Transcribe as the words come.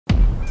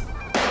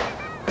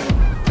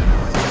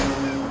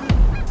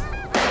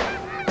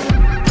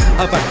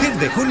A partir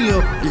de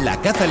junio, la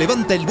caza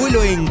levanta el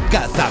vuelo en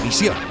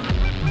Cazavisión.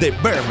 De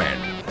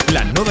Birdmen,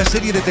 la nueva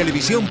serie de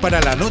televisión para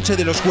la noche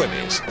de los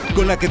jueves,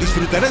 con la que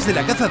disfrutarás de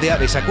la caza de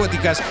aves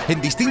acuáticas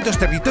en distintos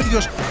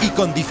territorios y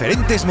con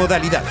diferentes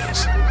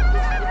modalidades.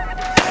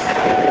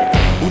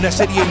 Una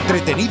serie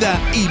entretenida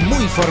y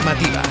muy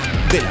formativa,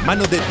 de la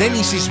mano de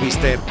Denis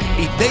Isbister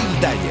y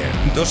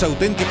Dyer, dos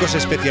auténticos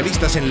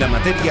especialistas en la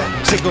materia,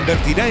 se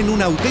convertirá en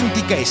una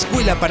auténtica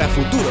escuela para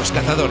futuros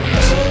cazadores.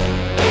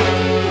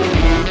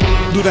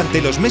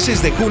 Durante los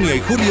meses de junio y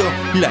julio,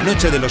 la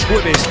noche de los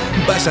jueves,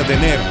 vas a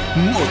tener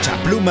mucha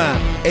pluma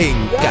en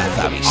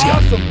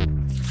Cazavisión.